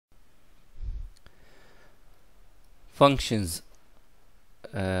Functions.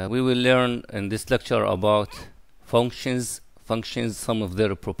 We will learn in this lecture about functions, some of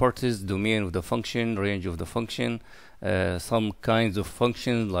their properties, domain of the function, range of the function, some kinds of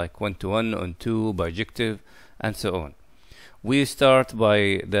functions like one-to-one, on-to, bijective, and so on. We start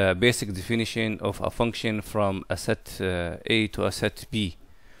by the basic definition of a function from a set A to a set B.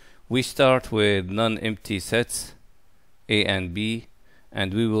 We start with non-empty sets A and B,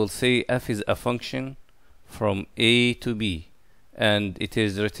 and we will say f is a function from A to B, and it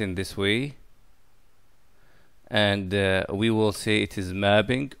is written this way, and we will say it is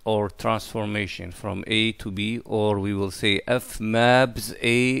mapping or transformation from A to B, or we will say f maps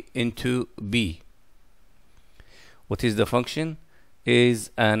A into B. What is the function? Is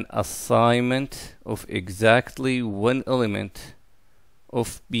an assignment of exactly one element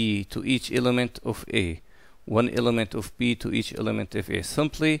of B to each element of A, one element of B to each element of A.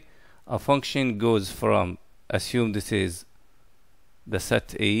 Simply, a function goes from, assume this is the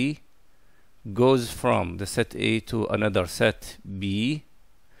set A, goes from the set A to another set B.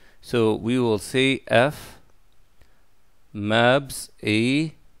 So we will say f maps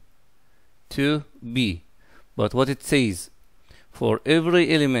A to B. But what it says, for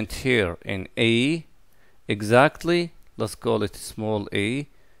every element here in A, exactly, let's call it small a,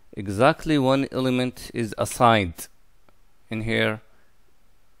 exactly one element is assigned in here,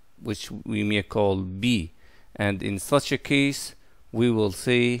 which we may call B. And in such a case, we will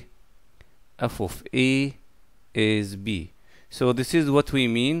say f of A is B. So this is what we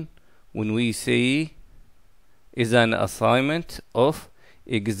mean when we say is an assignment of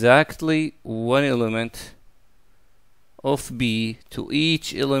exactly one element of B to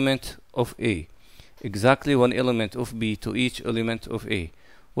each element of A. Exactly one element of B to each element of A.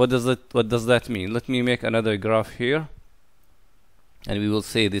 What does that mean? Let me make another graph here, and we will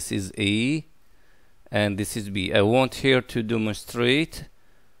say this is A and this is B. I want here to demonstrate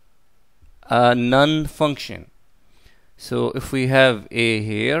a non-function. So if we have A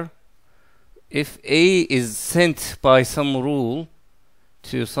here, if A is sent by some rule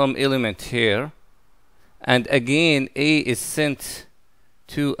to some element here, and again A is sent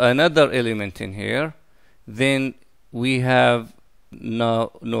to another element in here, then we have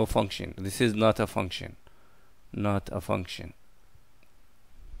no function. This is not a function. Not a function.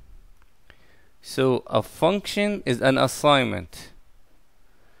 So a function is an assignment.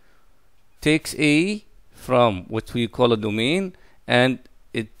 Takes A from what we call a domain, and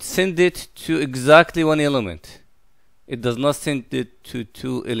it sends it to exactly one element. It does not send it to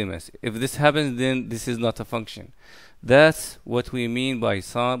two elements. If this happens, then this is not a function. That's what we mean by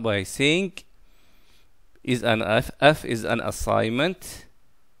saying is an f is an assignment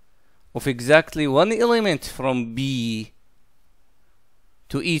of exactly one element from B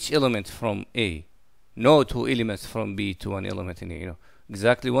to each element from A. No two elements from B to one element in A.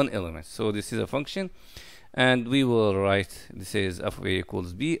 Exactly one element. So this is a function, and we will write this is f of A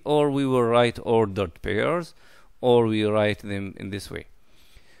equals B, or we will write ordered pairs, or we write them in this way.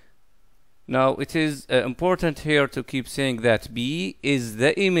 Now it is important here to keep saying that B is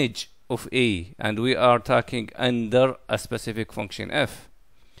the image of A, and we are talking under a specific function f.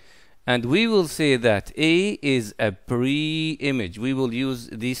 And we will say that A is a pre-image. We will use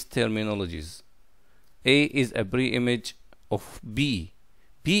these terminologies. A is a pre-image of B.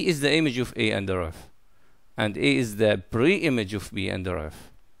 B is the image of A under f, and A is the pre-image of B under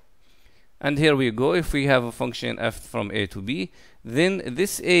f. And here we go. If we have a function f from A to B, then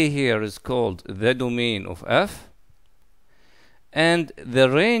this A here is called the domain of f, and the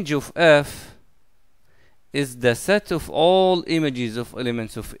range of f is the set of all images of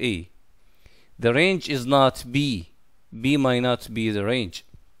elements of A. The range is not B. B might not be the range.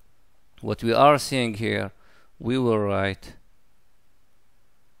 What we are saying here, we will write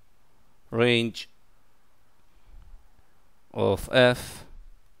range of f.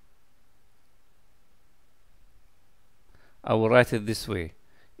 I will write it this way,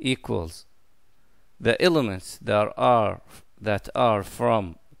 equals the elements that are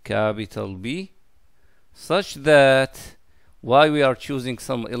from capital B, such that why we are choosing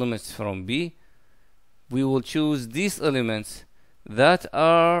some elements from B, we will choose these elements that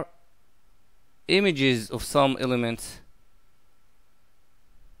are images of some elements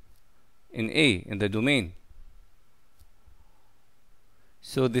in A, in the domain.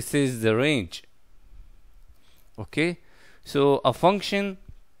 So this is the range. Okay? So a function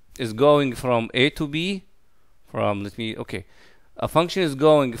is going from A to B, a function is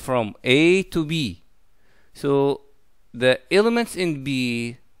going from A to B. So the elements in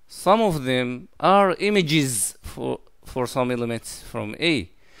B, some of them are images for some elements from A.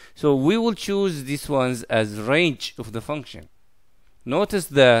 So we will choose these ones as range of the function. Notice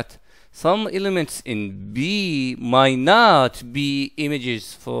that some elements in B might not be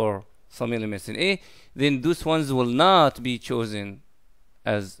images for some elements in A, then those ones will not be chosen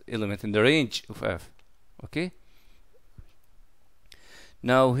as element in the range of F. Okay?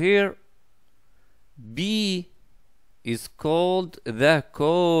 Now here B is called the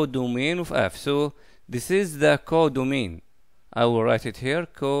codomain of F. So this is the codomain. I will write it here,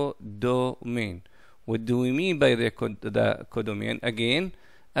 codomain. What do we mean by the codomain? Again,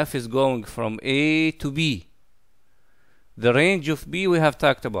 F is going from A to B. The range of B we have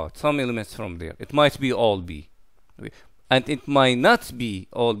talked about, some elements from there. It might be all B. And it might not be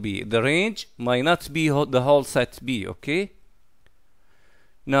all B. The range might not be the whole set B, okay?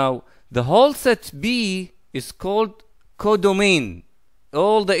 Now, the whole set B is called codomain.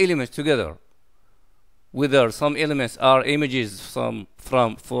 All the elements together. Whether some elements are images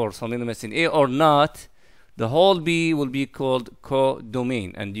for some elements in A or not, the whole B will be called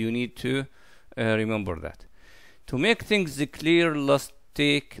codomain, and you need to remember that. To make things clear, let's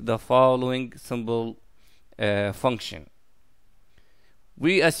take the following simple function.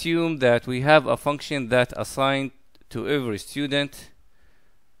 We assume that we have a function that assigned to every student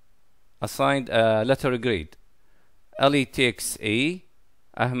assigned a letter grade. Ali takes A,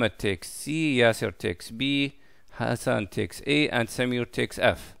 Ahmed takes C, Yasser takes B, Hassan takes A, and Samir takes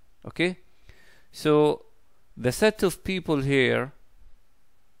F. Okay? So the set of people here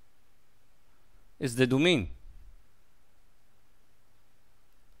is the domain.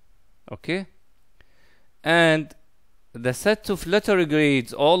 Okay? And the set of letter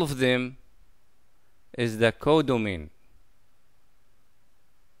grades, all of them, is the codomain.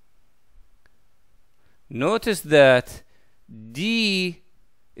 Notice that D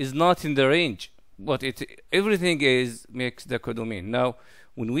is not in the range, but everything makes the codomain. Now,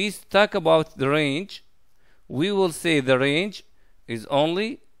 when we talk about the range, we will say the range is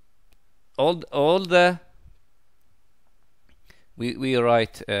only all the we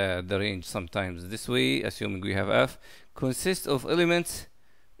write the range sometimes this way, assuming we have F, consists of elements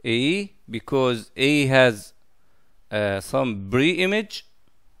A, because A has some pre-image.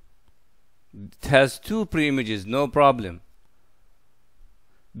 It has two pre-images, no problem.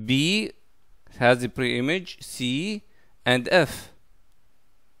 B has a pre-image, C, and F.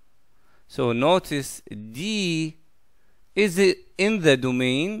 So notice D is in the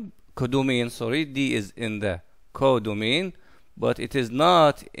domain, codomain, sorry, D is in the codomain, but it is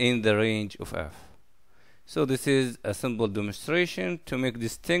not in the range of F. So this is a simple demonstration to make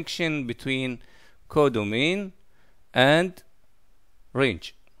distinction between codomain and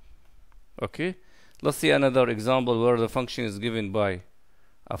range. Okay, let's see another example where the function is given by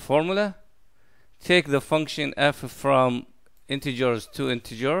a formula. Take the function f from integers to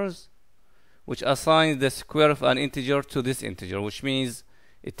integers, which assigns the square of an integer to this integer, which means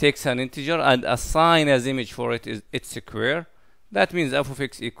it takes an integer and assign as image for it is its square. That means f of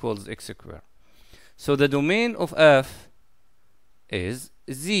x equals x square. So the domain of f is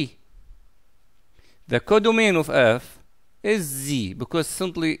z. The codomain of f is z, because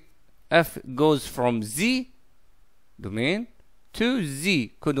simply f goes from z domain to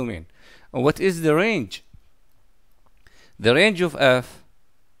z codomain. And what is the range? The range of f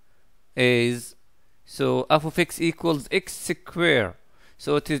is, so f of x equals x square.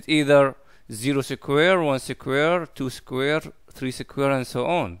 So it is either 0 square, 1 square, 2 square, 3 square, and so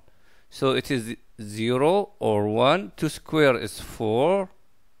on. So it is 0 or 1, 2 square is 4,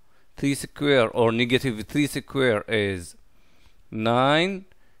 3 square or negative 3 square is 9,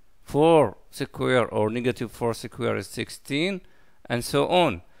 4 square or negative 4 square is 16, and so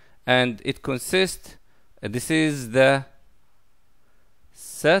on. And it consists, this is the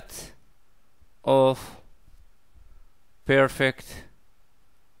set of perfect,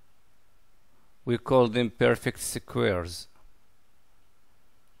 we call them perfect squares.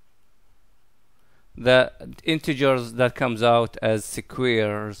 The integers that comes out as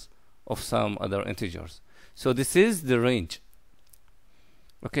squares of some other integers. So this is the range.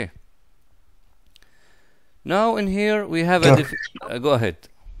 Okay. Now in here we have a go ahead.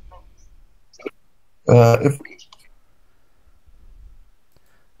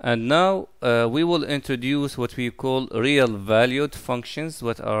 And now we will introduce what we call real valued functions.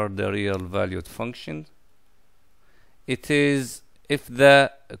 What are the real valued functions? It is if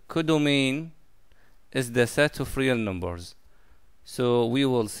the codomain is the set of real numbers. So we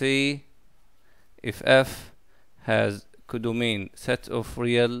will say if f has codomain set of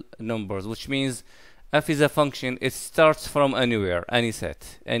real numbers, which means f is a function, it starts from anywhere, any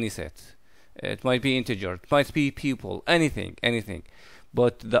set. It might be integer, it might be people, anything.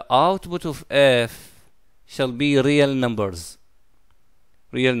 but the output of f shall be real numbers.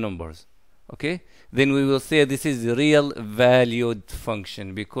 Real numbers. Okay? Then we will say this is a real valued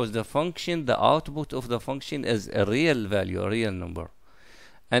function, because the function, the output of the function is a real value, a real number.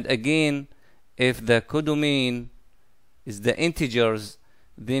 And again, if the codomain is the integers,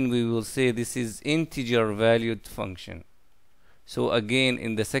 then we will say this is integer valued function. So again,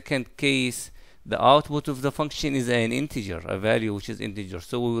 in the second case, the output of the function is an integer, a value which is integer.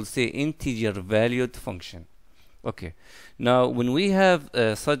 So we will say integer valued function. Okay. Now, when we have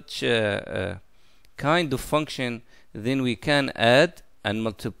such kind of function, then we can add and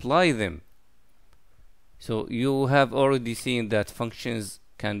multiply them. So you have already seen that functions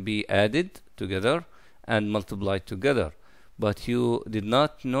can be added together and multiplied together, but you did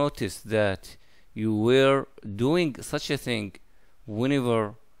not notice that you were doing such a thing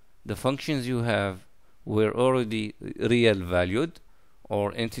whenever the functions you have were already real valued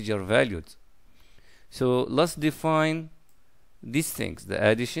or integer valued. So let's define these things, the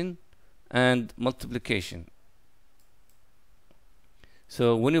addition and multiplication.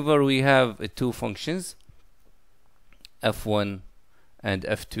 So whenever we have two functions, f1 and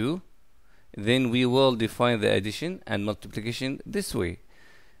f2, then we will define the addition and multiplication this way.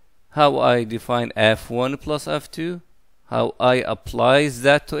 How I define f1 plus f2, how I applies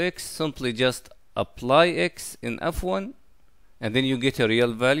that to x, simply just apply x in f1, and then you get a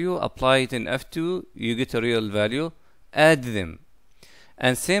real value, apply it in f2, you get a real value, add them.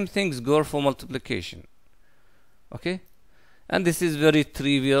 And same things go for multiplication. Okay? And this is very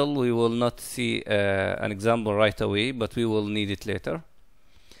trivial. We will not see an example right away, but we will need it later.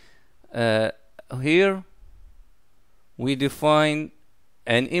 Here we define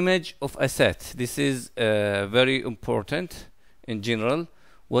an image of a set. This is very important in general.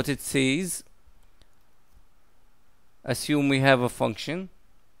 What it says, assume we have a function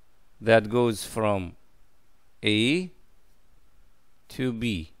that goes from A to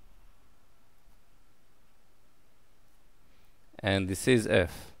B, and this is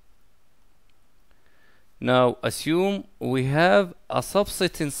f. Now assume we have a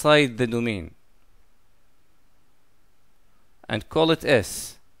subset inside the domain and call it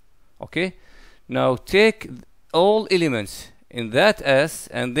S. Okay? Now take all elements in that S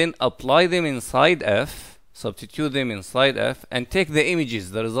and then apply them inside F, substitute them inside F, and take the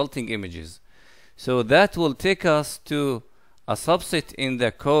images, the resulting images. So that will take us to a subset in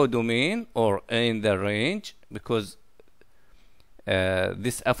the codomain or in the range, because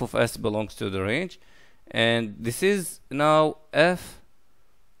this f of s belongs to the range, and this is now f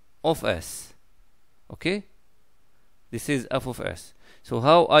of s. Okay? This is f of s. So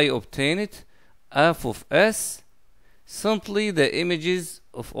how I obtain it? F of s, simply the images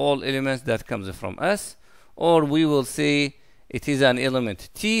of all elements that comes from s, or we will say it is an element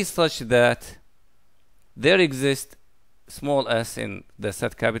t such that there exists small s in the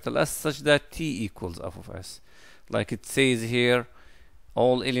set capital S such that t equals f of s. Like it says here,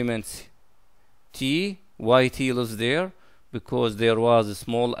 all elements t, why t lives there? Because there was a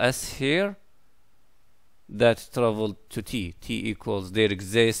small s here that traveled to t. T equals, there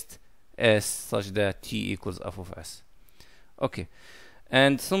exists s such that t equals f of s. Okay.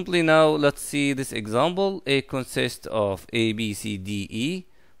 And simply now let's see this example. A consists of A, B, C, D, E,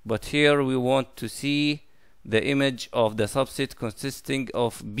 but here we want to see the image of the subset consisting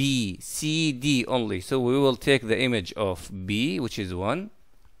of B, C, D only. So we will take the image of B, which is 1.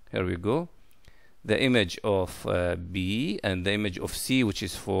 Here we go. The image of B and the image of C, which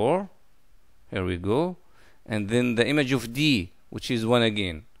is 4. Here we go. And then the image of D, which is 1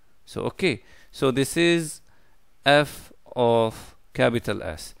 again. So okay. So this is f of capital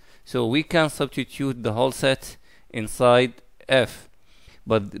S. So we can substitute the whole set inside f.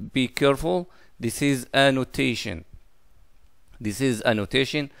 But be careful. This is a notation. This is a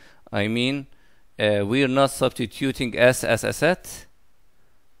notation. I mean, we are not substituting S as a set.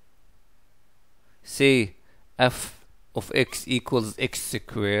 Say f of x equals x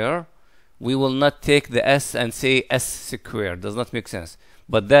square. We will not take the S and say S square. Does not make sense.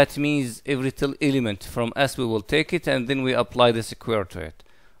 But that means every element from S we will take it and then we apply the square to it.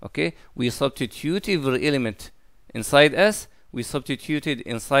 Okay? We substitute every element inside S. We substitute it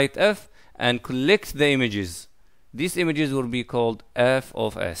inside F and collect the images. These images will be called f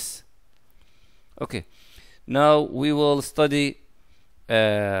of s. Okay. Now we will study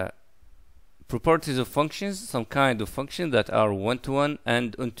properties of functions, some kind of functions that are one-to-one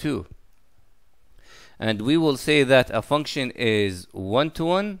and onto. And we will say that a function is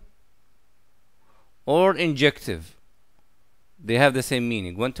one-to-one or injective. They have the same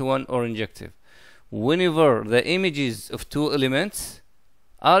meaning, one-to-one or injective. Whenever the images of two elements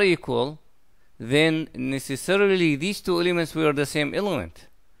are equal, then necessarily these two elements were the same element.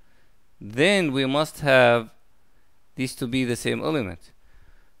 Then we must have these to be the same element.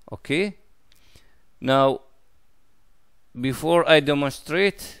 Okay? Now, before I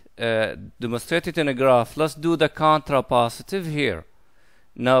demonstrate it in a graph, let's do the contrapositive here.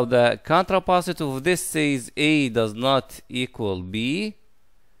 Now, the contrapositive of this says A does not equal B,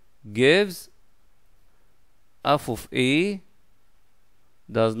 gives f of A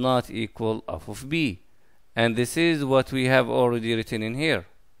does not equal f of B. And this is what we have already written in here.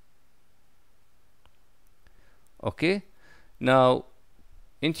 Okay? Now,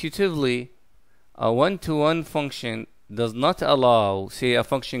 intuitively, a one-to-one function does not allow, say, a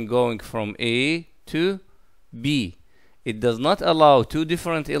function going from A to B. It does not allow two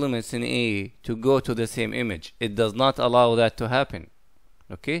different elements in A to go to the same image. It does not allow that to happen.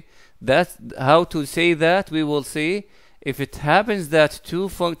 Okay? That's how to say that. We will say if it happens that two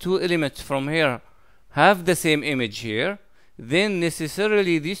elements from here have the same image here, then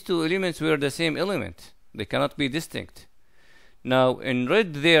necessarily these two elements were the same element. They cannot be distinct. Now, in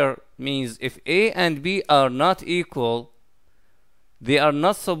red there means if A and B are not equal, they are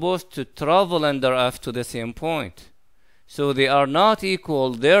not supposed to travel under F to the same point. So they are not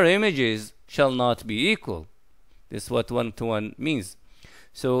equal, their images shall not be equal. This is what one-to-one means.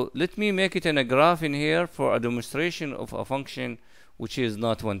 So let me make it in a graph in here for a demonstration of a function which is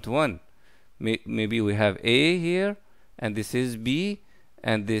not one-to-one. Maybe we have A here, and this is B,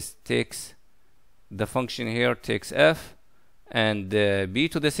 and this takes, the function here takes F, and B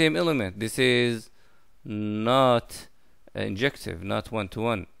to the same element. This is not injective, not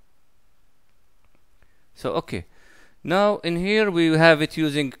one-to-one. So, okay. Now, in here we have it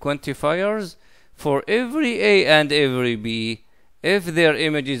using quantifiers. For every A and every B, if their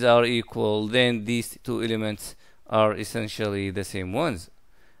images are equal, then these two elements are essentially the same ones.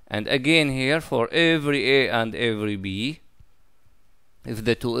 And again here, for every A and every B, if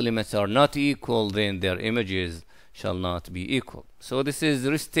the two elements are not equal, then their images shall not be equal. So this is the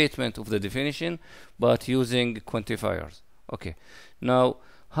restatement of the definition, but using quantifiers. Okay. Now,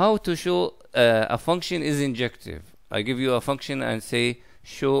 how to show a function is injective? I give you a function and say,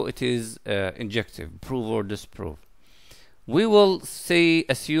 show it is injective, prove or disprove. We will say,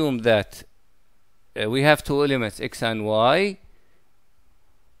 assume that we have two elements, x and y,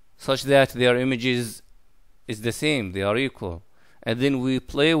 such that their images is the same, they are equal. And then we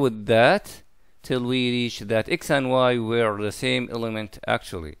play with that till we reach that x and y were the same element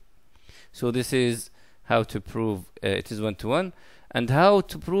actually. So this is how to prove it is one-to-one, and how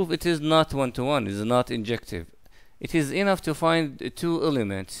to prove it is not one-to-one, it is not injective. It is enough to find two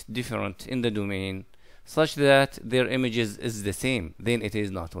elements different in the domain such that their images is the same. Then it is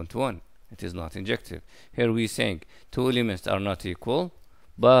not one-to-one. It is not injective. Here we saying two elements are not equal,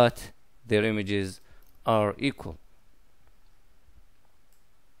 but their images are equal.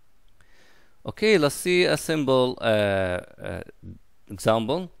 Okay, let's see a simple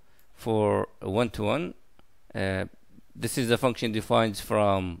example for one-to-one. This is the function defined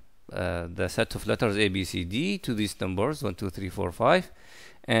from the set of letters A, B, C, D to these numbers 1, 2, 3, 4, 5,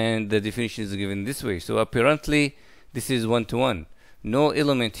 and the definition is given this way. So apparently this is one-to-one. No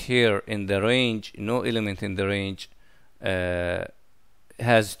element here in the range, no element in the range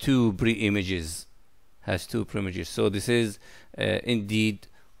has two pre-images. So this is indeed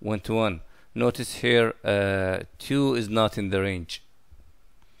one-to-one. Notice here 2 is not in the range.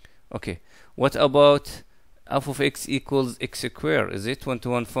 Okay, what about f of x equals x squared? Is it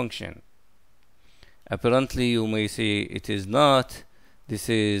one-to-one function? Apparently you may say it is not. This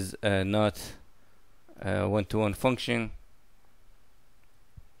is not a one-to-one function,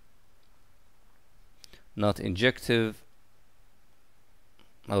 not injective.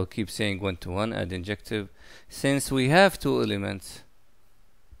 I'll keep saying one-to-one and injective. Since we have two elements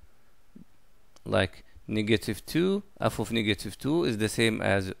like -2, f of -2 is the same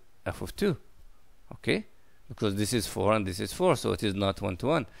as f of 2. Okay, because this is 4 and this is 4, so it is not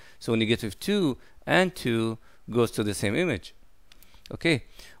one-to-one. So -2 and 2 goes to the same image. Okay,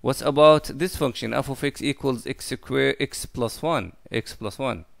 what about this function f of x equals x squared x plus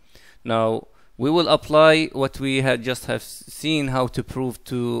 1? Now we will apply what we had just have seen how to prove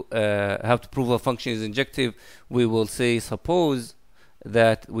a function is injective. We will say, suppose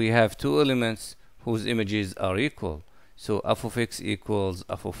that we have two elements whose images are equal. So f of x equals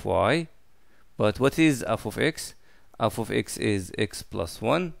f of y. But what is f of x? F of x is x plus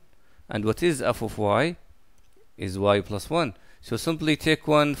 1. And what is f of y? Is y plus 1. So simply take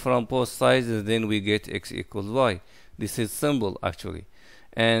one from both sides and then we get x equals y. This is simple actually.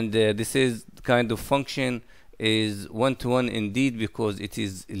 And this is kind of function is one-to-one indeed, because it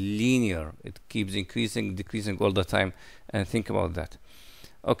is linear. It keeps increasing, decreasing all the time. And think about that.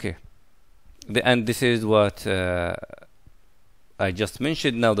 Okay. And this is what I just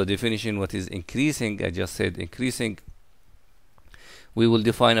mentioned. Now the definition, what is increasing, I just said increasing. We will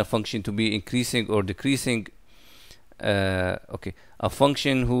define a function to be increasing or decreasing. Okay, a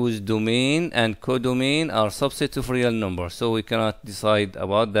function whose domain and codomain are subset of real numbers. So we cannot decide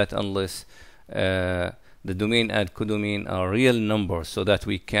about that unless the domain and codomain are real numbers, so that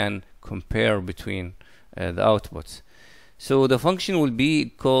we can compare between the outputs. So the function will be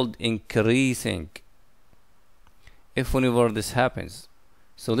called increasing if whenever this happens.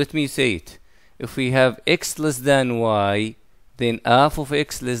 So let me say it. If we have x less than y, then f of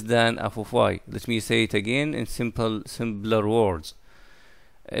x less than f of y. Let me say it again in simpler words.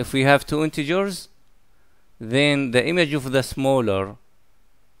 If we have two integers, then the image of the smaller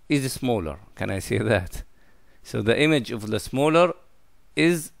is smaller. Can I say that? So the image of the smaller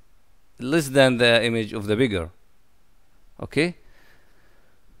is less than the image of the bigger. Okay?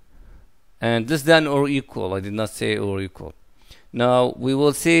 And less than or equal. I did not say or equal. Now we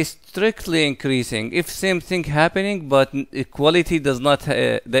will say strictly increasing if same thing happening, but equality does not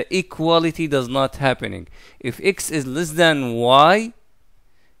the equality does not happening. If x is less than y,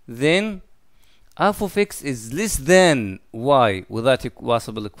 then f of x is less than y without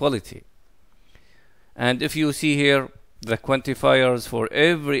possible equality. And if you see here the quantifiers for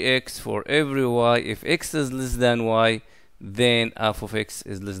every x, for every y, if x is less than y, then f of x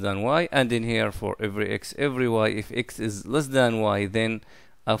is less than y. And in here, for every x, every y, if x is less than y, then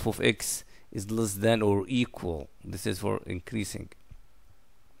f of x is less than or equal. This is for increasing.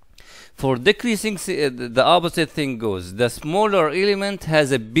 For decreasing, the opposite thing goes. The smaller element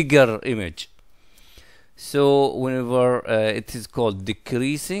has a bigger image. So whenever it is called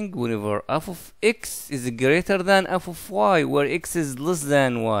decreasing, whenever f of x is greater than f of y, where x is less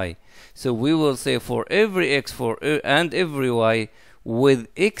than y. So we will say for every x and every y, with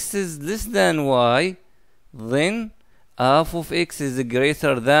x is less than y, then f of x is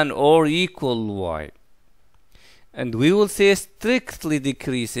greater than or equal y. And we will say strictly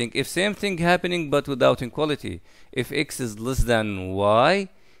decreasing if same thing happening but without inequality. If x is less than y,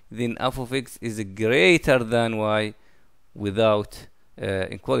 then f of x is greater than y without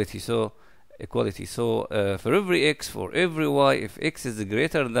equality. So equality. So for every x, for every y, if x is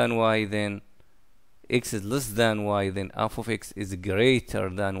greater than y, then x is less than y, then f of x is greater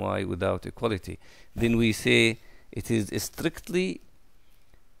than y without equality. Then we say it is strictly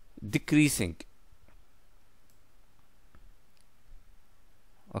decreasing.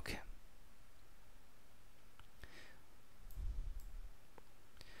 Okay.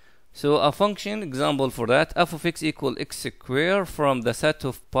 So a function example for that, f of x equal x square from the set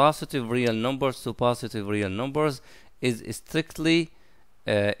of positive real numbers to positive real numbers is strictly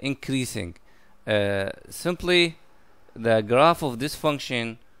increasing. Simply the graph of this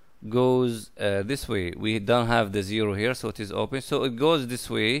function goes this way. We don't have the zero here, so it is open. So it goes this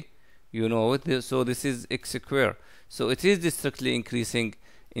way, you know it. So this is x square. So it is strictly increasing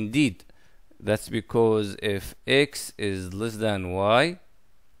indeed. That's because if x is less than y,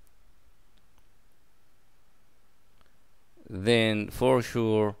 then for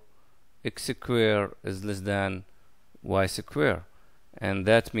sure x square is less than y square, and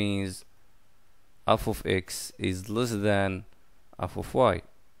that means f of x is less than f of y.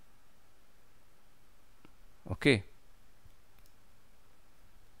 Okay,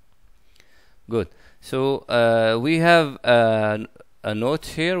 good. So we have a note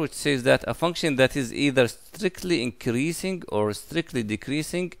here which says that a function that is either strictly increasing or strictly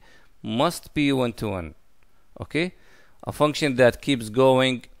decreasing must be one-to-one. Okay, a function that keeps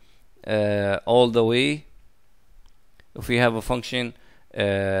going all the way. If we have a function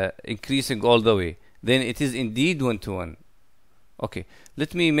increasing all the way, then it is indeed one-to-one. Okay,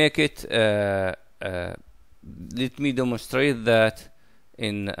 let me make it let me demonstrate that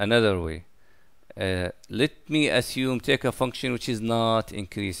in another way. Let me assume, take a function which is not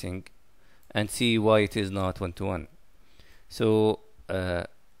increasing and see why it is not one-to-one. So I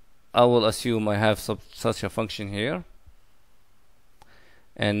will assume I have such a function here,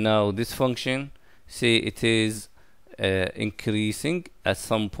 and now this function, say it is increasing at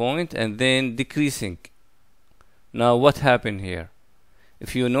some point and then decreasing. Now what happened here?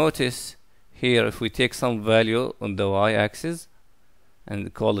 If you notice here, if we take some value on the y-axis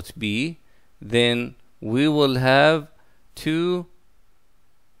and call it b, then we will have 2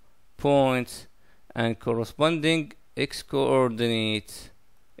 points and corresponding x coordinates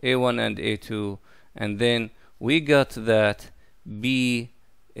a1 and a2, and then we got that b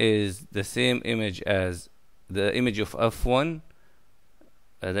is the same image as the image of f1,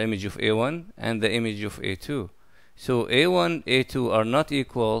 the image of a1, and the image of a2. So a1, a2 are not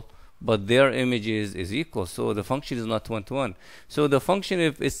equal, but their images is equal, so the function is not one-to-one. So the function,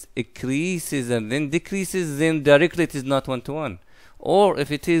 if it increases and then decreases, then directly it is not one-to-one. Or if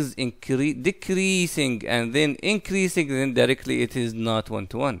it is decreasing and then increasing, then directly it is not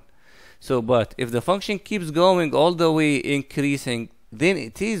one-to-one. So, but if the function keeps going all the way increasing, then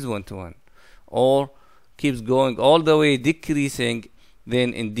it is one-to-one. Or keeps going all the way decreasing,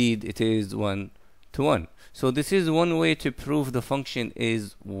 then indeed it is one-to-one. So this is one way to prove the function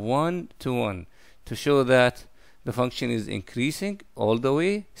is one-to-one, to show that the function is increasing all the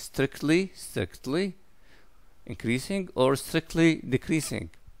way, strictly increasing, or strictly decreasing.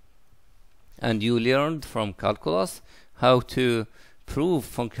 And you learned from calculus how to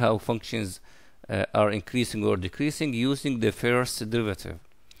prove how functions are increasing or decreasing using the first derivative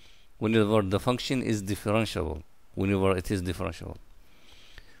whenever the function is differentiable, whenever it is differentiable.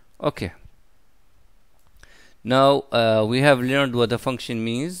 Okay. Now we have learned what a function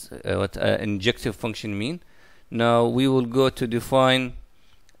means, what an injective function mean. Now we will go to define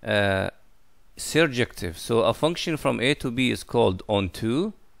surjective. So a function from A to B is called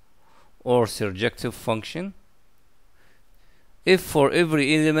onto or surjective function if for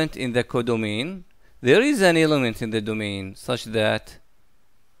every element in the codomain there is an element in the domain such that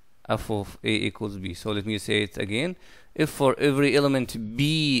f of A equals B. So let me say it again. If for every element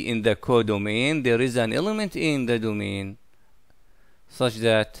B in the codomain there is an element in the domain such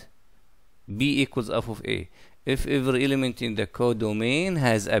that B equals f of A. If every element in the codomain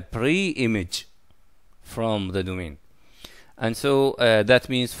has a pre-image from the domain. And so that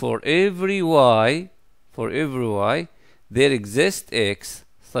means for every y, there exists x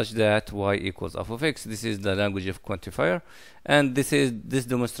such that y equals f of x. This is the language of quantifier, and this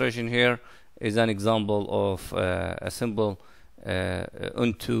demonstration here is an example of a simple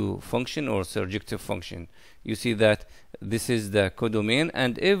onto function or surjective function. You see that this is the codomain,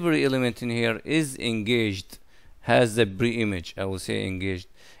 and every element in here is engaged, has a pre-image. I will say engaged.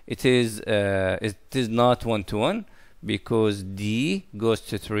 It is not one-to-one because D goes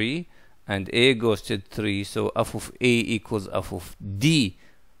to 3 and A goes to 3, so f of A equals f of D,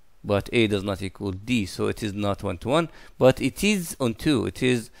 but A does not equal D, so it is not one-to-one, but it is onto, it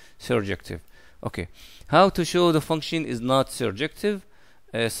is surjective. Okay, how to show the function is not surjective?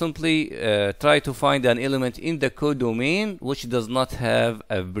 Simply try to find an element in the codomain which does not have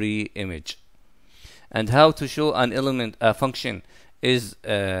a pre-image. And how to show a function is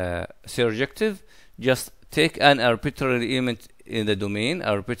surjective? Just take an arbitrary element in the domain.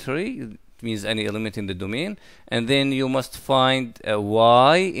 Arbitrary means any element in the domain, and then you must find a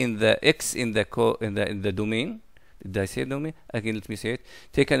y in the x in the domain. Did I say domain? Again, let me say it.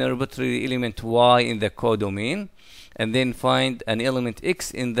 Take an arbitrary element y in the codomain, and then find an element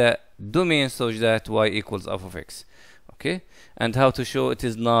x in the domain such that y equals f of x. Okay, and how to show it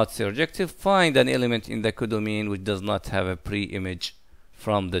is not surjective? Find an element in the codomain which does not have a pre-image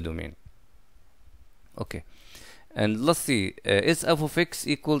from the domain. Okay, and let's see, is f of x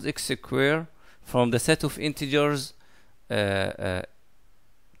equals x squared from the set of integers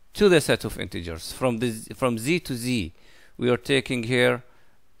to the set of integers from z to z. We are taking here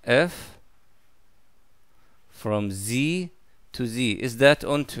f from z to z. Is that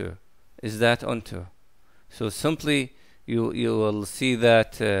onto? Is that onto? So simply you will see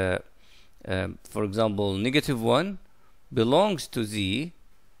that for example -1 belongs to z,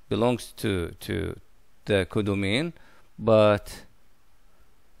 belongs to the codomain, but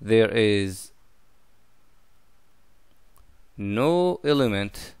there is no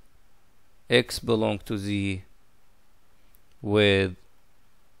element x belong to z with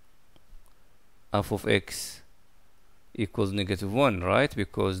f of x equals -1, right?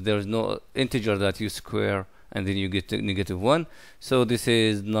 Because there's no integer that you square and then you get to -1. So this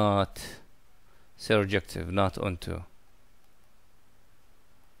is not surjective, not onto.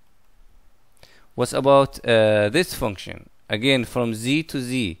 What about this function? Again, from z to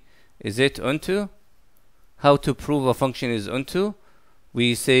z, is it onto? How to prove a function is onto?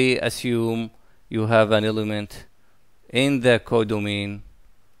 We say assume you have an element in the codomain.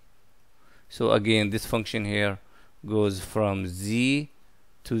 So again, this function here goes from z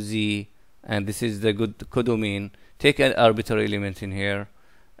to z, and this is the good codomain. Take an arbitrary element in here,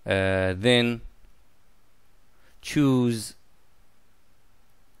 then choose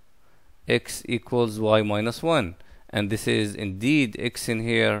x equals y minus 1, and this is indeed x in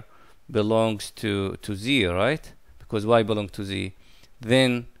here belongs to z, right? Because y belongs to z.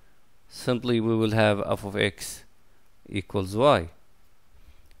 Then simply we will have f of x equals y.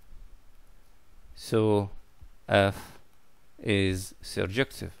 So f is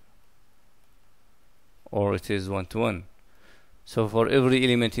surjective, or it is one-to-one. So for every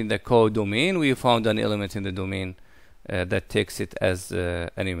element in the codomain, we found an element in the domain that takes it as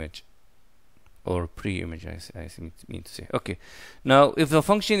an image, or pre-image, I mean to say. Okay, now if the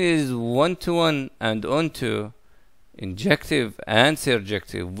function is one-to-one and onto, injective and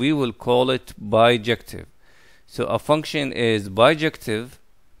surjective, we will call it bijective. So a function is bijective,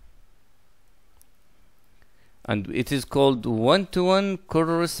 and it is called one-to-one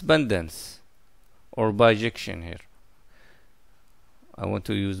correspondence, or bijection here. I want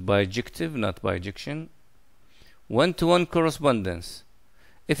to use bijective, not bijection. One-to-one correspondence.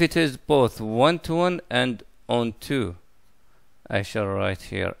 If it is both one-to-one and onto, I shall write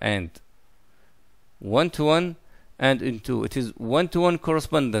here and. One-to-one and into. It is one-to-one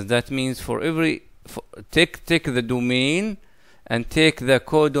correspondence. That means for every take the domain and take the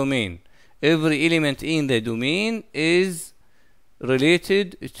codomain. Every element in the domain is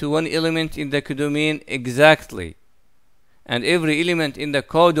related to one element in the codomain exactly, and every element in the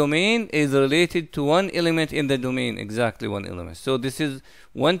codomain is related to one element in the domain exactly one element. So this is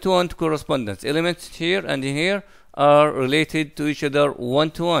one-to-one correspondence. Elements here and here are related to each other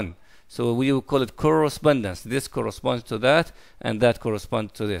one-to-one. So we will call it correspondence. This corresponds to that, and that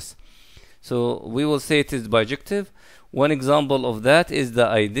corresponds to this. So we will say it is bijective. One example of that is the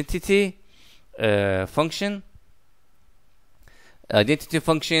identity function. Identity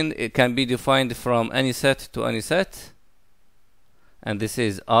function, it can be defined from any set to any set, and this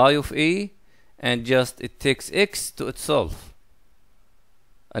is I of A, and just it takes x to itself,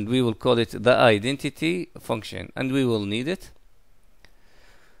 and we will call it the identity function, and we will need it.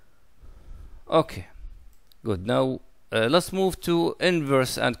 Okay, good. Now let's move to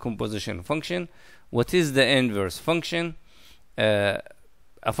inverse and composition function. What is the inverse function?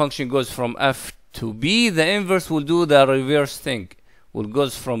 A function goes from f to b. The inverse will do the reverse thing, will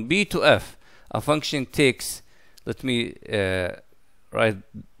goes from b to f. A function takes, let me write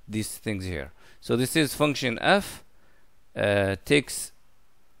these things here. So this is function f takes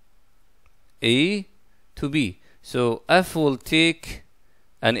a to b. So f will take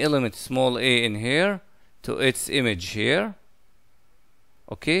an element small a in here to its image here,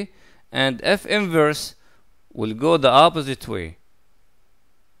 okay, and f inverse will go the opposite way,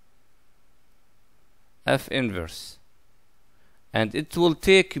 f inverse, and it will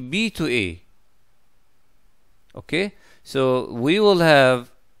take b to a. Okay, so we will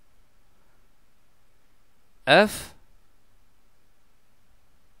have f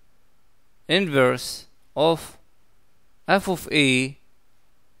inverse of f of a,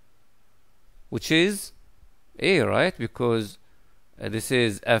 which is a, right? Because this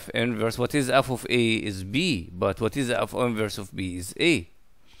is f inverse. What is f of a is b, but what is f inverse of b is a.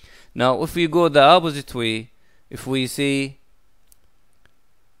 Now if we go the opposite way, if we say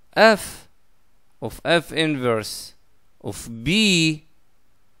f of f inverse of b,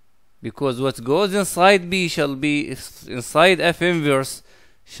 because what goes inside b shall be inside f inverse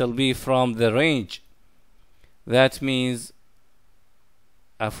shall be from the range. That means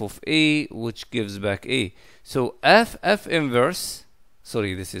f of a, which gives back a. So f inverse,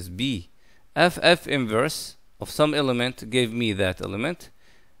 sorry, this is b. F inverse of some element gave me that element.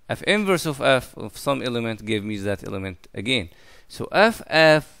 F inverse of f of some element gave me that element again. So f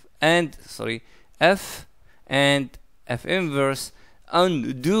and f inverse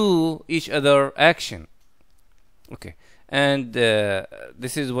undo each other action. Okay, and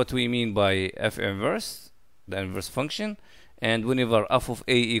this is what we mean by f inverse, the inverse function. And whenever f of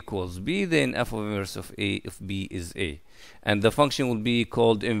a equals b, then f of inverse of a of b is a. And the function will be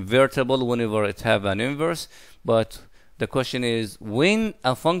called invertible whenever it have an inverse. But the question is, when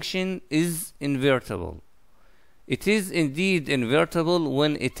a function is invertible? It is indeed invertible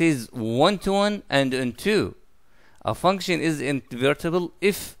when it is one-to-one and onto. A function is invertible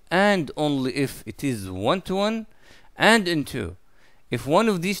if and only if it is one-to-one and onto. If one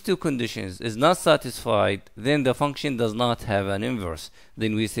of these two conditions is not satisfied, then the function does not have an inverse.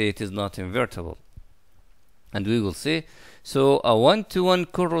 Then we say it is not invertible. And we will say, so a one-to-one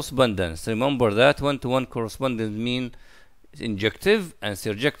correspondence. Remember that one-to-one correspondence means injective and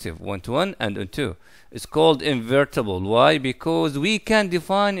surjective, one-to-one and onto. It's called invertible. Why? Because we can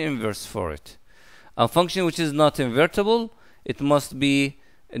define inverse for it. A function which is not invertible, it must be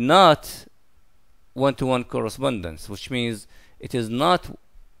not one-to-one correspondence, which means it is not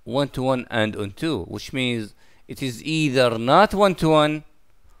one-to-one and onto, which means it is either not one-to-one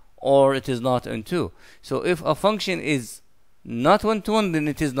or it is not onto. So if a function is not one-to-one, then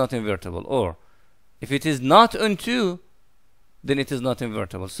it is not invertible. Or if it is not onto, then it is not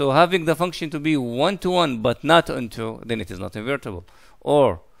invertible. So having the function to be 1 to 1 but not on 2, then it is not invertible.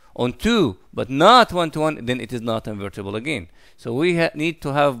 Or on 2 but not 1 to 1, then it is not invertible again. So we need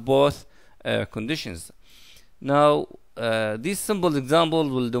to have both conditions. Now this simple example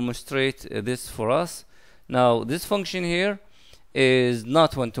will demonstrate this for us. Now this function here is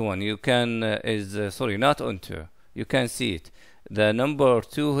not 1 to 1. You can sorry, not on 2. You can see it. The number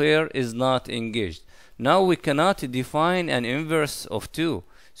 2 here is not engaged. Now we cannot define an inverse of 2.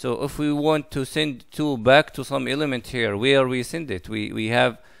 So if we want to send 2 back to some element here, where we send it? We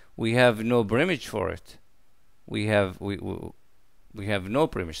have no preimage for it. We have no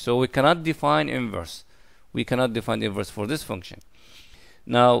preimage. So we cannot define inverse. We cannot define inverse for this function.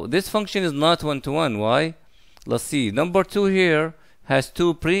 Now this function is not 1 to 1. Why? Let's see. Number 2 here has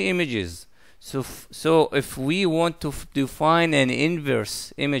 2 preimages. So if we want to define an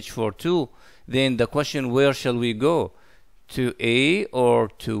inverse image for 2, then the question, where shall we go? To A or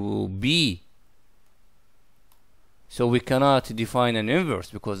to B? So we cannot define an inverse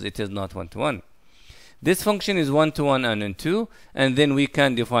because it is not 1 to 1. This function is 1 to 1 and in 2, and then we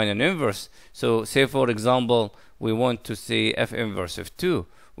can define an inverse. So say for example, we want to say f inverse of 2.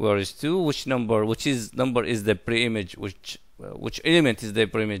 Where is 2? Which number is the preimage? Which element is the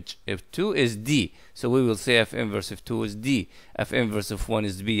preimage of 2 is D. So we will say f inverse of 2 is D, f inverse of 1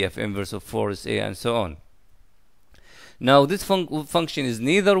 is B, f inverse of 4 is A, and so on. Now this function is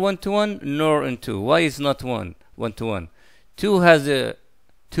neither 1 to 1 nor in 2. Why is not 1 to 1? 2 has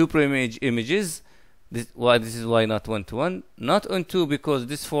 2 preimage images. This is why not 1 to 1. Not on 2 because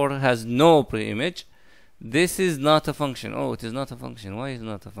this 4 has no preimage. This is not a function. Oh, it is not a function. Why is it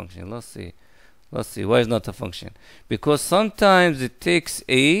not a function? Let's see. Why is not a function? Because sometimes it takes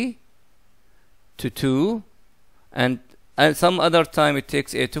A to 2 and some other time it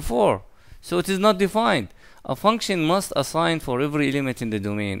takes A to 4. So it is not defined. A function must assign for every element in the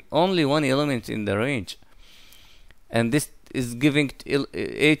domain only one element in the range. And this is giving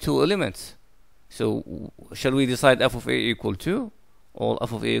A 2 elements. So shall we decide f of A equal 2 or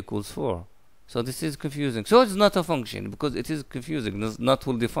f of A equals 4? So this is confusing. So it's not a function because it is confusing, it's not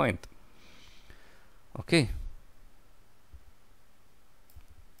well defined. Okay.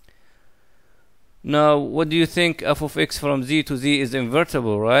 Now, what do you think? F of x from z to z is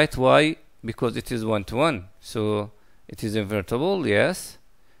invertible, right? Why? Because it is 1 to 1. So it is invertible, yes.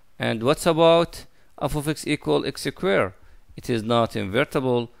 And what's about f of x equal x squared? It is not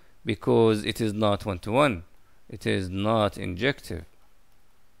invertible because it is not 1 to 1. It is not injective.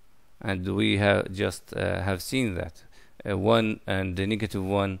 And we have just have seen that 1 and the negative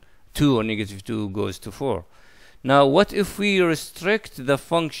 1, 2 or negative 2 goes to 4. Now what if we restrict the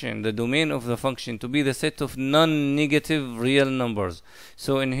function, the domain of the function, to be the set of non-negative real numbers?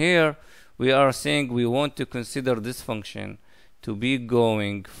 So in here we are saying we want to consider this function to be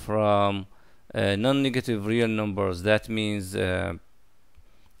going from non-negative real numbers. That means the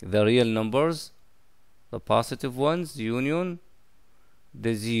real numbers, the positive ones, union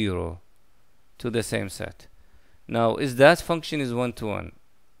the 0 to the same set. Now is that function is 1 to 1?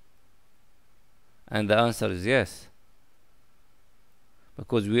 And the answer is yes,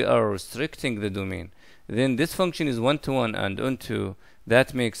 because we are restricting the domain. Then this function is 1 to 1 and onto,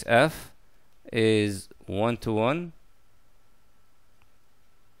 that makes f is 1 to 1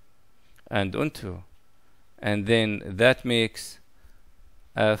 and onto, and then that makes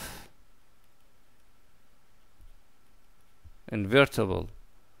f invertible.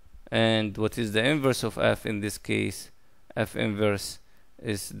 And what is the inverse of f in this case? F inverse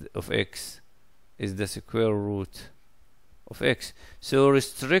is of x is the square root of x. So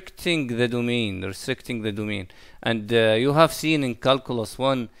restricting the domain. And you have seen in calculus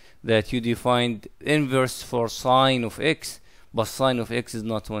 1 that you defined inverse for sine of x, but sine of x is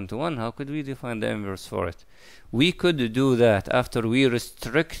not 1 to 1. How could we define the inverse for it? We could do that after we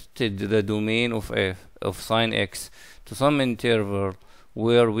restricted the domain of f of sine x to some interval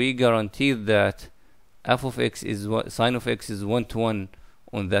where we guaranteed that f of x is sine of x is 1 to 1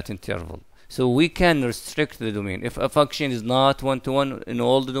 on that interval. So we can restrict the domain. If a function is not 1 to 1 in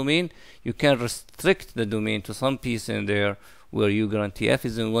all the domain, you can restrict the domain to some piece in there where you guarantee f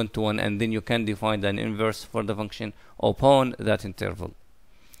is in 1 to 1, and then you can define an inverse for the function upon that interval.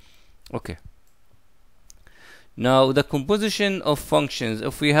 Okay. Now the composition of functions.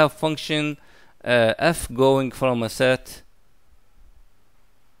 If we have function f going from a set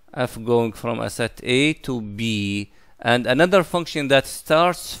A to B, and another function that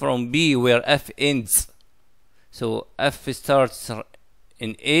starts from B where f ends. So f starts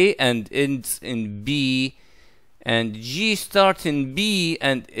in A and ends in B, and G starts in B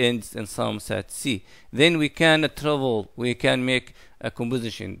and ends in some set C. Then we can travel, we can make a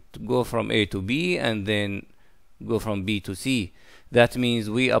composition to go from A to B and then go from B to C. That means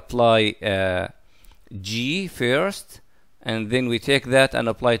we apply G first, and then we take that and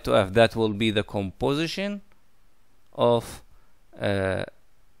apply to F. That will be the composition of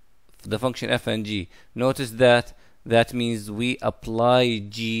the function f and g. Notice that that means we apply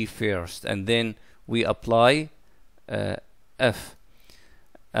g first and then we apply f.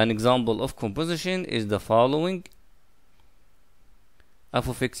 An example of composition is the following: f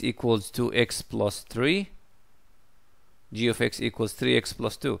of x equals 2x plus 3, g of x equals 3x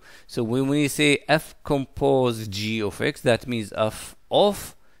plus 2. So when we say f compose g of x, that means f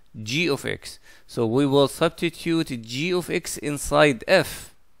of g of x. So we will substitute g of x inside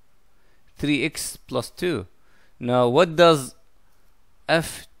f, 3x plus 2. Now what does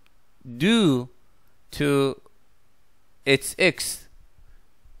f do to its x?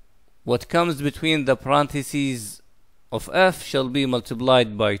 What comes between the parentheses of f shall be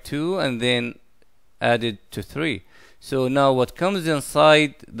multiplied by 2 and then added to 3. So now what comes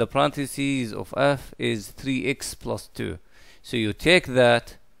inside the parentheses of f is 3x plus 2. So you take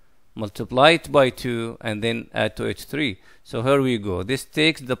that, multiply it by 2, and then add to it 3. So here we go. This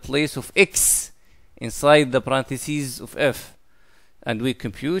takes the place of x inside the parentheses of f. And we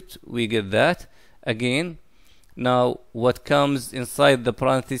compute, we get that. Again, now what comes inside the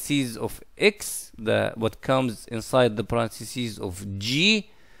parentheses of x, what comes inside the parentheses of g,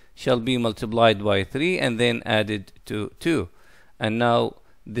 shall be multiplied by 3 and then added to 2. And now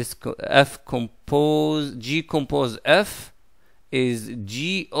this g compose f is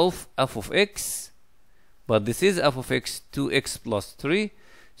g of f of x, but this is f of x 2x plus 3.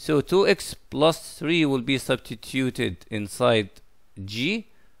 So 2x plus 3 will be substituted inside g,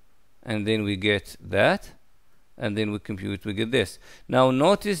 and then we get that, and then we compute, we get this. Now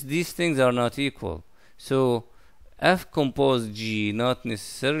notice these things are not equal. So f compose g not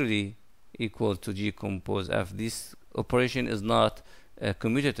necessarily equal to g compose f. This operation is not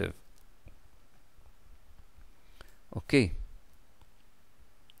commutative. Okay.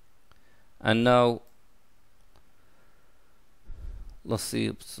 And now let's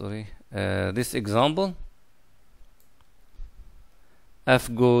see, this example.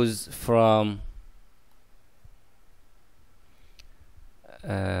 F goes from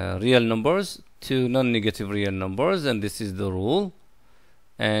real numbers to non-negative real numbers, and this is the rule.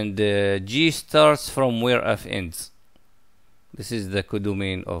 And g starts from where f ends. This is the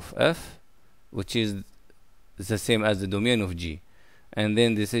codomain of f, which is the same as the domain of g. And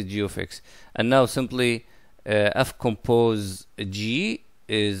then this is g of x. And now simply f compose g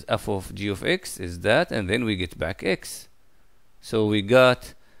is f of g of x is that, and then we get back x. So we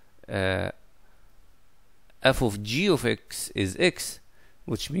got f of g of x is x,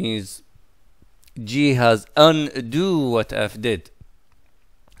 which means g has undo what f did.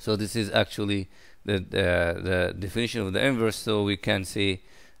 So this is actually the definition of the inverse. So we can say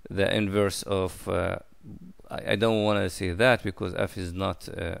the inverse of I don't want to say that because f is not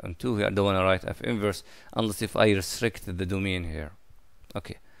on 2 here. I don't want to write f inverse unless if I restrict the domain here.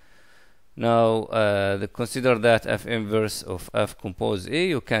 Okay. Now consider that f inverse of f compose a.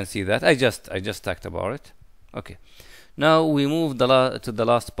 You can see that I just talked about it. Okay. Now we move to the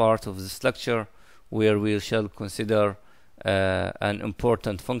last part of this lecture, where we shall consider an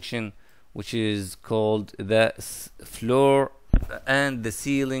important function, which is called the floor and the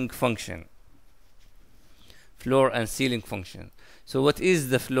ceiling function. Floor and ceiling function. So what is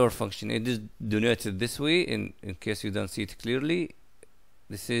the floor function? It is denoted this way, in case you don't see it clearly.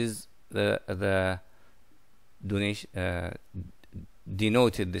 This is the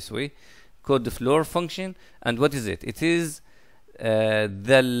denoted this way, called the floor function. And what is it? It is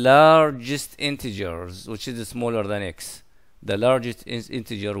the largest integers, which is smaller than x. The largest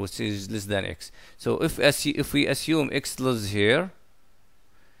integer, which is less than x. So if we assume x lives here,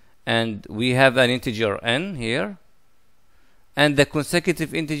 and we have an integer n here, and the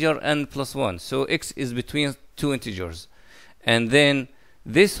consecutive integer n plus 1. So x is between two integers, and then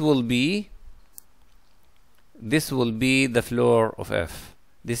this will be the floor of f.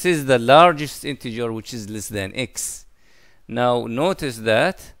 This is the largest integer, which is less than x. Now notice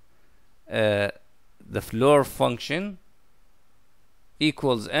that the floor function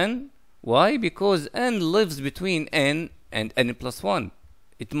equals n. Why? Because n lives between n and n plus 1.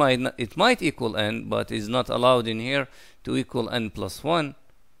 It might equal n, but is not allowed in here to equal n plus 1,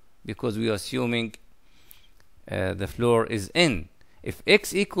 because we are assuming the floor is n. If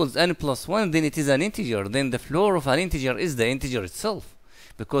x equals n plus 1, then it is an integer. Then the floor of an integer is the integer itself.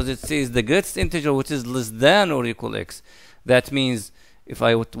 because it says the greatest integer which is less than or equal x. That means if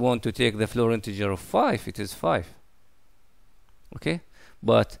I would want to take the floor integer of 5, it is 5. Okay,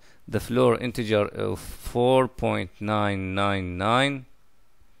 but the floor integer of 4.999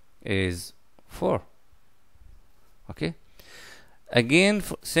 is 4. Okay, again,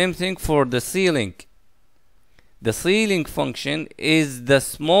 same thing for the ceiling. The ceiling function is the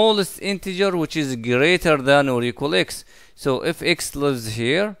smallest integer which is greater than or equal x. So if x lives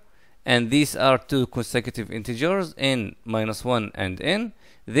here, and these are two consecutive integers, n minus 1 and n,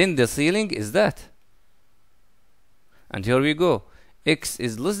 then the ceiling is that. And here we go. X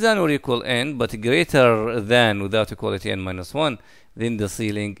is less than or equal n, but greater than without equality n minus 1, then the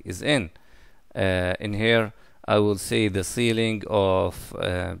ceiling is n. In here, I will say the ceiling of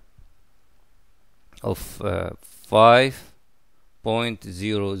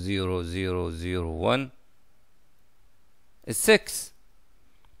 5.00001 is 6.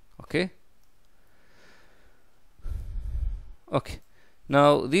 Okay. Okay.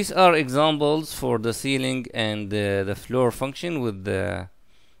 Now these are examples for the ceiling and the floor function with their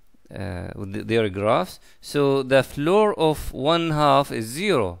graphs. So the floor of 1/2 is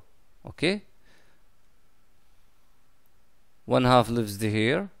 0. Okay. 1/2 lives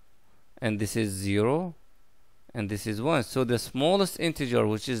here, and this is 0, and this is 1. So the smallest integer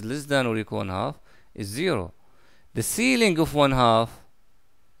which is less than or equal 1/2 is 0. The ceiling of 1/2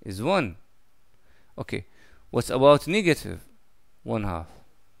 is 1. Okay, what's about negative 1/2?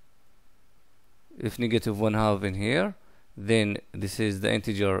 If negative 1/2 in here, then this is the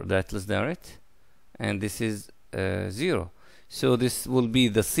integer that less than it, and this is 0. So this will be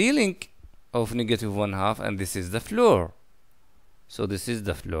the ceiling of negative 1/2, and this is the floor. So this is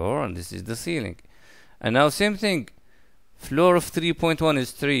the floor, and this is the ceiling. And now same thing, floor of 3.1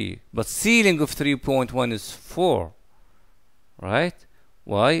 is 3, but ceiling of 3.1 is 4, right?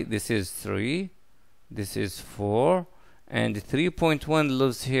 Why? This is 3, this is 4, and 3.1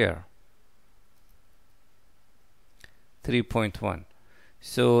 lives here. 3.1.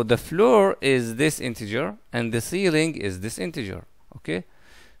 So the floor is this integer, and the ceiling is this integer. Okay.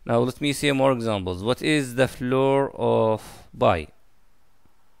 Now let me see more examples. What is the floor of pi?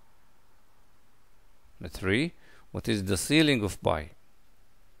 3. What is the ceiling of pi?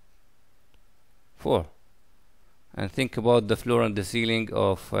 4. And think about the floor and the ceiling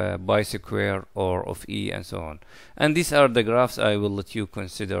of pi square or of e and so on. And these are the graphs. I will let you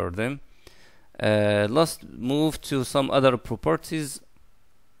consider them. Let's move to some other properties,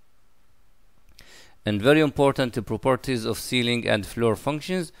 and very important properties of ceiling and floor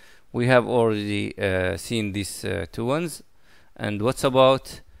functions. We have already seen these two ones. And what's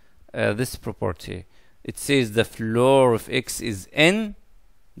about this property? It says the floor of x is n.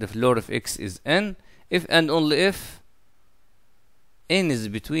 The floor of x is n if and only if n is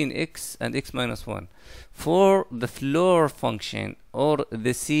between x and x minus 1. For the floor function or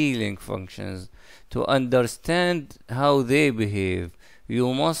the ceiling functions, to understand how they behave,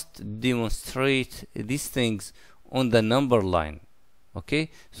 you must demonstrate these things on the number line. Okay,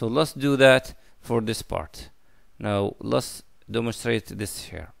 so let's do that for this part. Now let's demonstrate this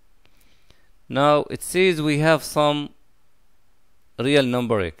here. Now it says we have some real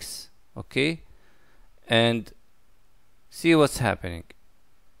number x. Okay, and see what's happening.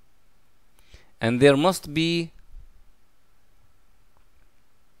 And there must be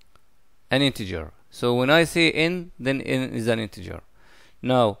an integer. So when I say n, then n is an integer.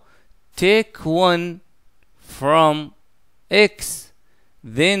 Now take 1 from x,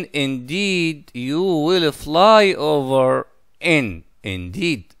 then indeed you will fly over n.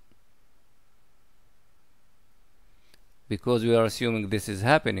 Indeed. Because we are assuming this is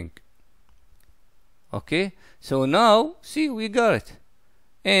happening. Okay, so now see, we got it.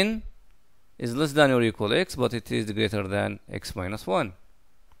 N is less than or equal x, but it is greater than x minus 1.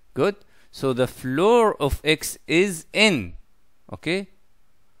 Good. So the floor of x is n. Okay.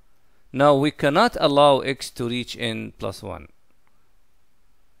 Now we cannot allow x to reach n plus 1.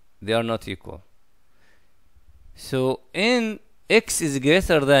 They are not equal. So x is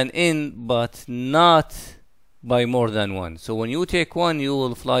greater than n, but not by more than 1. So when you take 1, you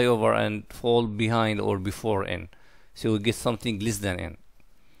will fly over and fall behind or before n. So you get something less than n.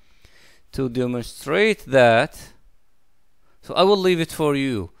 To demonstrate that, so I will leave it for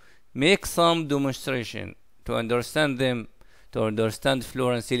you. Make some demonstration to understand them, to understand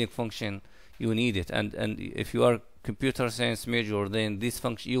floor and ceiling function. You need it, and if you are computer science major, then this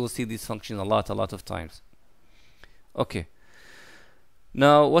function, you will see this function a lot of times. Okay.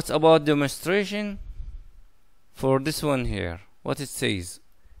 Now what's about demonstration? For this one here, what it says,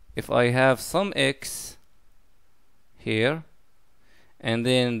 if I have some x here, and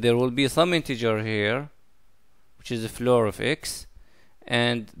then there will be some integer here, which is the floor of x,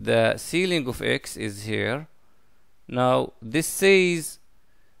 and the ceiling of x is here. Now this says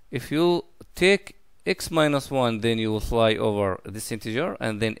if you take x minus 1, then you will fly over this integer,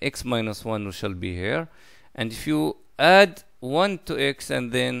 and then x minus 1 shall be here. And if you add 1 to x,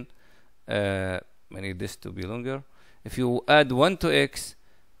 and then I need this to be longer. If you add 1 to x,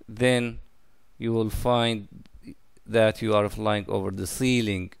 then you will find that you are flying over the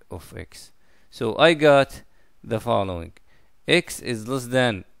ceiling of x. So I got the following: x is less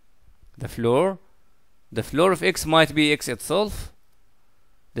than the floor. The floor of x might be x itself.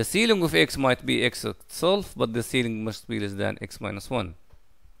 The ceiling of x might be x itself, but the ceiling must be less than x minus 1.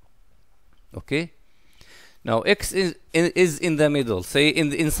 Okay? Now x is in the middle, say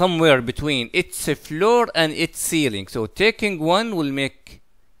in somewhere between its floor and its ceiling. So taking 1 will make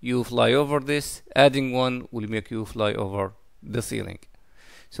you fly over this, adding 1 will make you fly over the ceiling.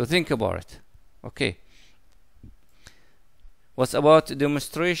 So think about it. Okay. What's about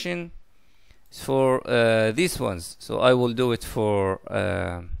demonstration for these ones? So I will do it for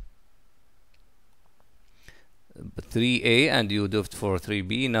 3a, and you do it for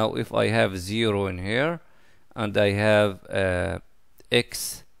 3b. Now if I have 0 in here, and I have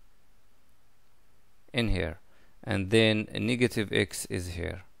x in here, and then a negative x is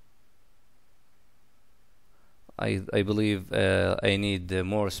here. I believe I need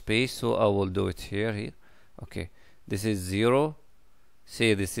more space, so I will do it here. Okay, this is 0,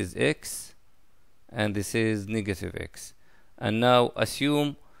 say this is x, and this is negative x. And now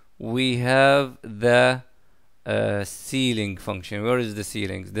assume we have the ceiling function. Where is the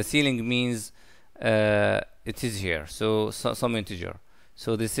ceiling? The ceiling means it is here, so some integer.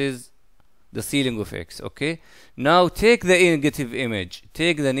 So this is the ceiling of x. Okay, now take the negative image.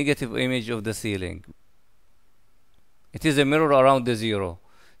 Take the negative image of the ceiling. It is a mirror around the 0,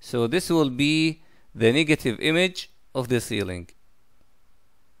 so this will be the negative image of the ceiling.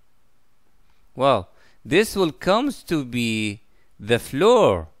 Wow, this will comes to be the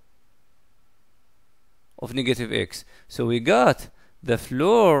floor of negative x. So we got the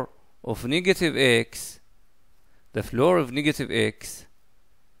floor of negative x. The floor of negative x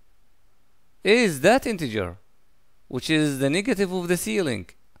is that integer, which is the negative of the ceiling.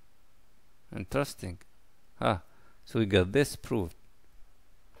 Interesting. So we got this proved.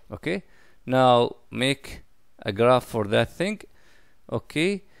 Okay, now make a graph for that thing.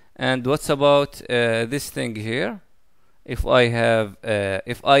 Okay, and what's about this thing here? If I have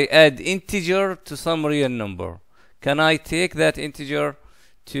if I add integer to some real number, can I take that integer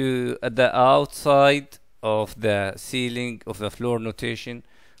to the outside of the ceiling of the floor notation?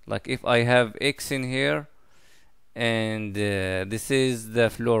 Like if I have x in here, and this is the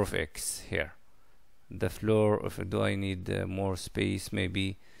floor of x here. The floor of, do I need more space?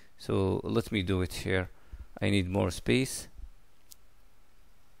 Maybe. So let me do it here. I need more space.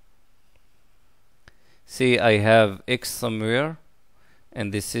 Say I have x somewhere,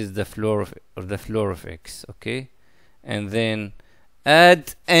 and this is the floor of x. Okay, and then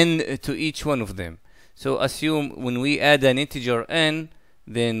add n to each one of them. So assume when we add an integer n,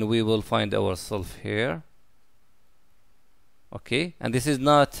 then we will find ourselves here. Okay, and this is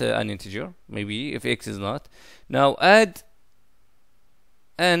not an integer, maybe, if x is not. Now add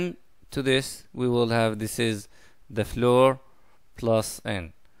n to this, we will have, this is the floor plus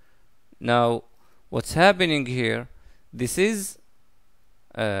n. Now what's happening here, this is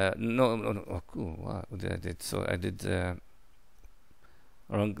no, cool. Wow, I did, so I did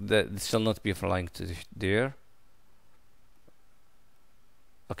wrong. That this shall not be flying to there.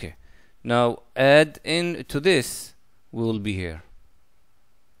 Okay, now add in to this, we will be here.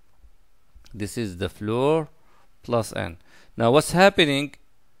 This is the floor plus n. Now what's happening,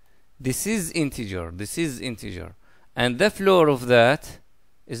 this is integer, and the floor of that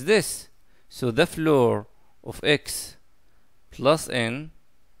is this. So the floor of x plus n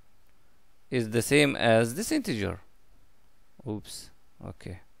is the same as this integer. Oops.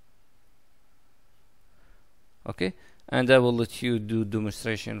 Okay, and I will let you do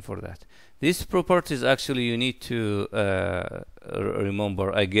demonstration for that. These properties actually you need to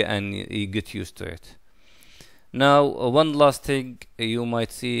remember and you get used to it. Now one last thing, you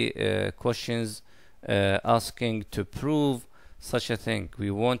might see questions asking to prove such a thing.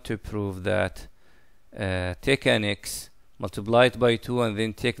 We want to prove that take an x, multiply it by 2, and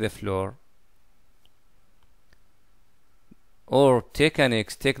then take the floor, or take an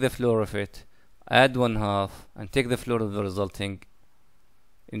x, take the floor of it, add 1/2, and take the floor of the resulting.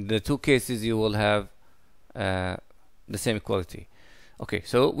 In the two cases you will have the same equality. Okay,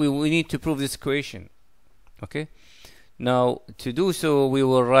 so we need to prove this equation. Okay, Now to do so, we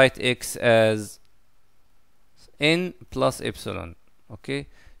will write x as n plus epsilon. Okay,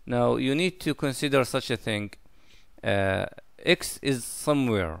 now you need to consider such a thing. X is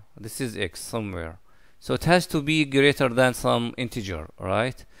somewhere, this is x somewhere, so it has to be greater than some integer,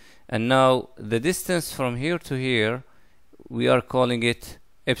 right? And now the distance from here to here, we are calling it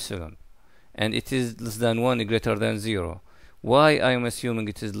epsilon, and it is less than 1 greater than 0. Why I am assuming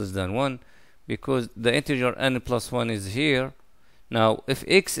it is less than 1? Because the integer n plus 1 is here. Now if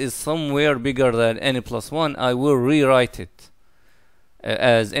x is somewhere bigger than n plus 1, I will rewrite it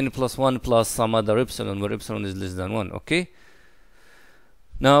as n plus 1 plus some other epsilon, where epsilon is less than 1. Okay,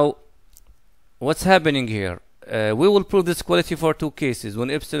 now what's happening here? We will prove this quality for two cases: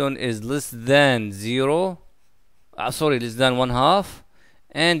 when epsilon is less than 0, less than 1/2,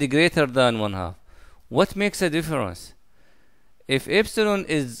 and greater than 1/2. What makes a difference? If epsilon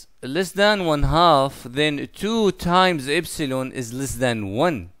is less than 1/2, then 2 times epsilon is less than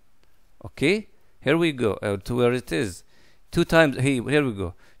 1. Okay, here we go to where it is. 2 times, here we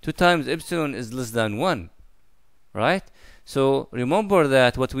go. 2 times epsilon is less than 1, right? So remember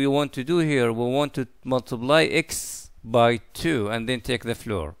that what we want to do here, we want to multiply x by 2 and then take the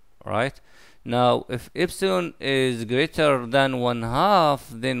floor, right? Now if epsilon is greater than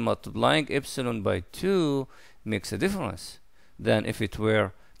 1/2, then multiplying epsilon by 2 makes a difference than if it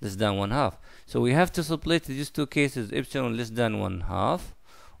were less than 1/2. So we have to split these two cases: epsilon less than 1/2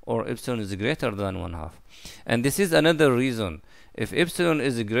 or epsilon is greater than 1/2. And this is another reason. If epsilon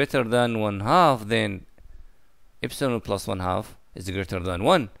is greater than 1/2, then epsilon plus 1/2 is greater than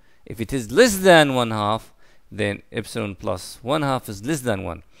 1. If it is less than 1/2, then epsilon plus 1/2 is less than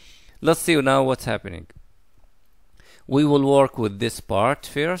 1. Let's see now what's happening. We will work with this part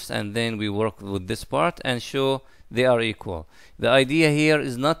first, and then we work with this part and show they are equal. The idea here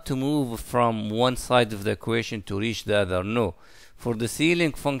is not to move from one side of the equation to reach the other. No. For the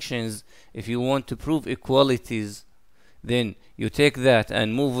ceiling functions, if you want to prove equalities, then you take that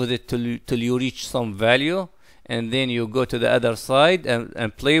and move with it till you reach some value, and then you go to the other side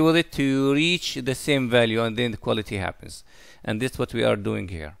and play with it to reach the same value, and then the equality happens. And that's what we are doing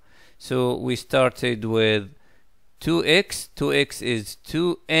here. So we started with 2x. 2x is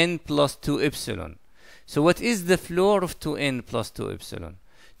 2n plus 2 epsilon. So what is the floor of 2n plus 2 epsilon?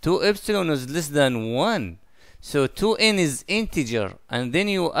 2 epsilon is less than 1. So 2n is integer, and then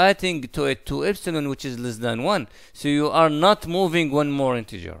you adding to it 2 epsilon, which is less than 1. So you are not moving one more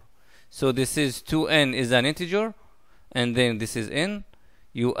integer. So this is 2n is an integer, and then this is n.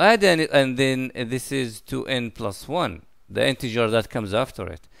 You add n, and then this is 2n plus 1, the integer that comes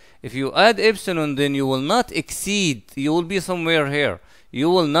after it. If you add epsilon, then you will not exceed, you will be somewhere here. You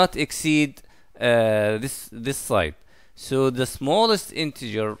will not exceed this side. So the smallest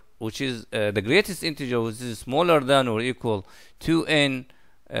integer, which is the greatest integer, which is smaller than or equal to n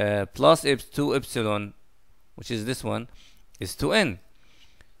plus 2 epsilon, which is this one, is 2n.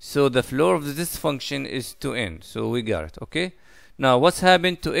 So the floor of this function is 2n. So we got it. Okay. Now what's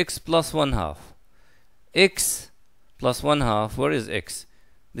happened to x plus 1/2? X plus 1/2. Where is x?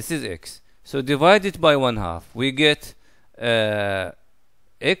 This is x. So divide it by 1/2. We get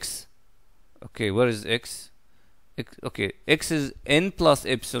x. Okay, where is x? Okay, x is n plus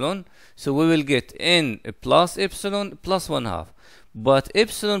epsilon. So we will get n plus epsilon plus 1/2. But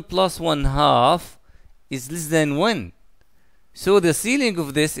epsilon plus 1/2 is less than 1. So the ceiling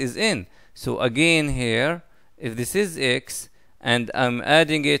of this is n. So again here, if this is x, and I'm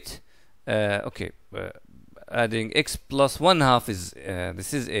adding it, adding x plus 1/2 is,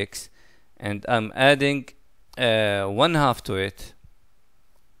 this is x, and I'm adding 1/2 to it,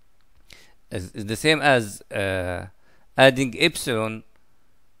 is the same as adding epsilon.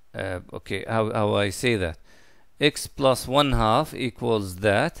 Okay, how I say that? X plus 1/2 equals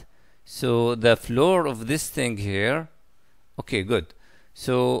that. So the floor of this thing here. Okay, good.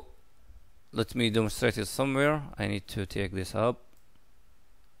 So let me demonstrate it somewhere. I need to take this up.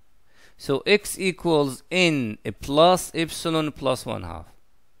 So x equals n plus epsilon plus 1/2.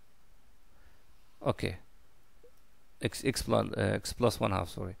 Okay. X plus 1/2,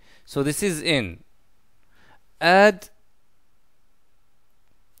 sorry. So this is n. Add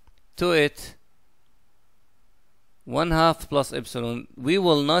to it 1/2 plus epsilon. We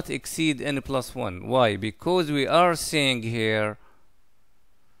will not exceed n plus 1. Why? Because we are saying here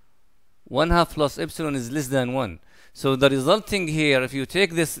 1/2 plus epsilon is less than 1. So the resulting here, if you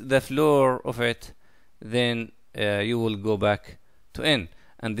take this, the floor of it, then you will go back to n.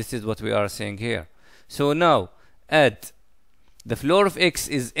 And this is what we are saying here. So now add the floor of x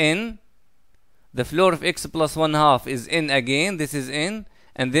is n. The floor of x plus 1/2 is n again. This is n.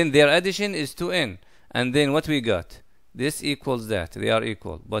 And then their addition is 2n. And then what we got? this equals that. They are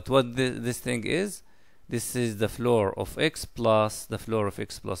equal. But what this thing is, this is the floor of x plus the floor of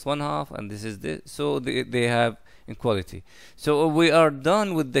x plus 1/2, and this is this. So they have equality. So we are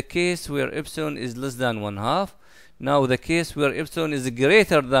done with the case where epsilon is less than 1/2. Now the case where epsilon is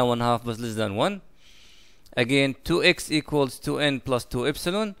greater than 1/2 but less than 1. Again, 2x equals 2n plus 2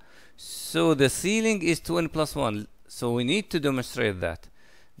 epsilon. So the ceiling is 2n plus 1. So we need to demonstrate that.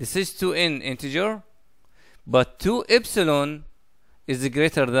 This is 2n integer, but 2 epsilon is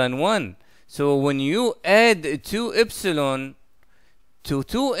greater than 1. So when you add 2 epsilon to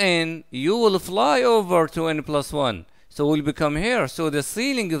 2n, you will fly over 2n plus 1. So will become here. So the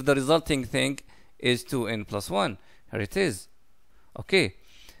ceiling of the resulting thing is 2n plus 1. Here it is. Okay.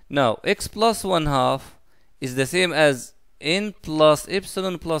 Now x plus 1/2 is the same as n plus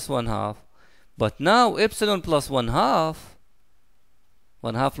epsilon plus 1/2. But now epsilon plus 1/2,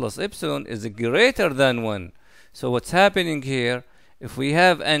 1/2 plus epsilon is greater than 1. So what's happening here, if we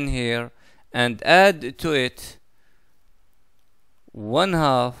have n here and add to it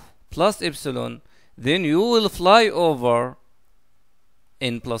 1/2 plus epsilon, then you will fly over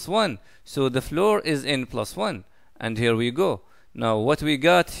n plus 1. So the floor is n plus 1. And here we go. Now what we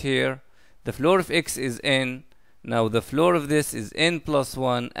got here, the floor of x is n. Now the floor of this is n plus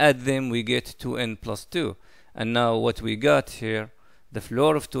 1. Add them, we get 2n plus 2. And now what we got here, the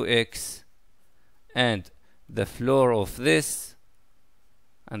floor of 2x and the floor of this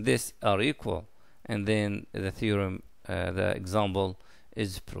and this are equal. And then the theorem, the example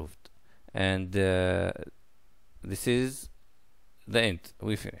is proved. And this is the end.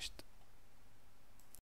 We finished.